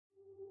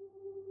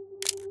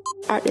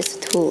Art is a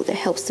tool that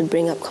helps to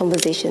bring up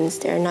conversations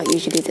that are not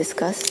usually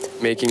discussed.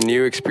 Making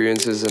new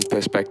experiences and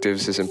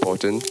perspectives is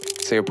important.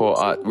 Singapore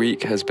Art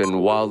Week has been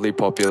wildly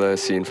popular,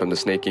 seen from the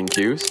snaking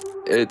queues.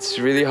 It's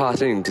really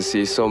heartening to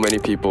see so many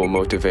people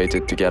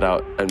motivated to get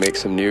out and make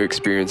some new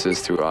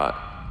experiences through art.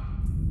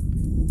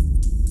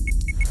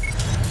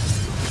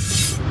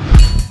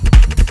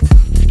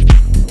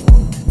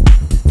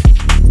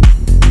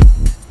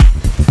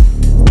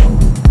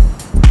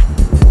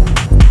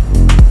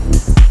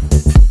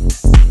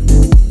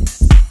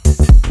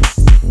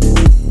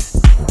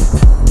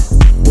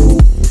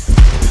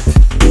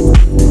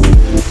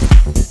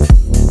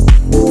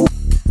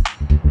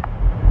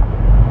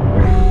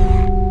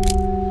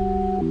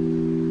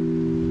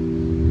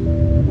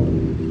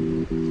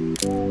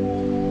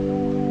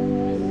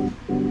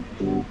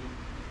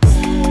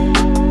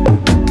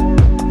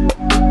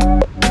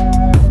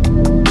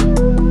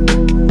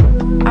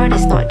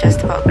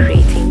 Just about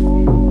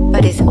creating,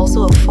 but it's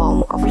also a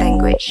form of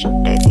language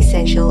that's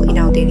essential in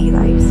our daily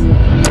lives.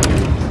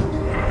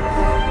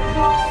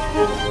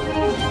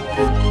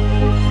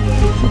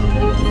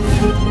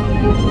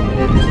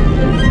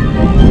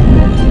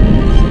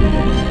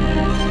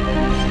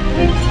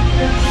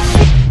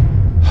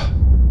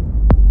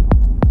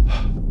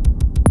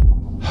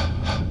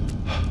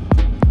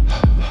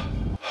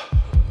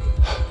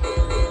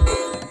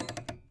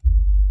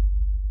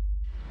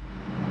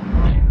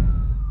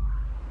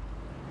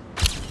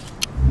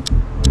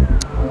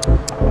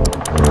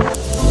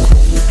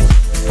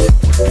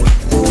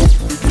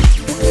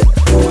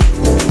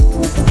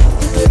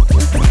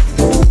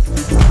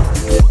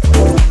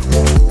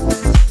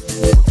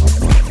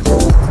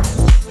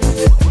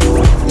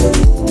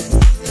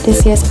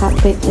 This year's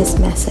Art Week is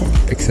massive,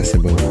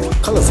 accessible,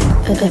 colorful,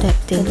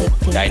 adapting,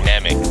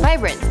 dynamic,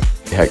 vibrant,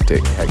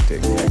 Hectic.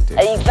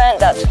 an event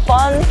that's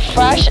fun,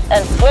 fresh,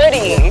 and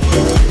flirty.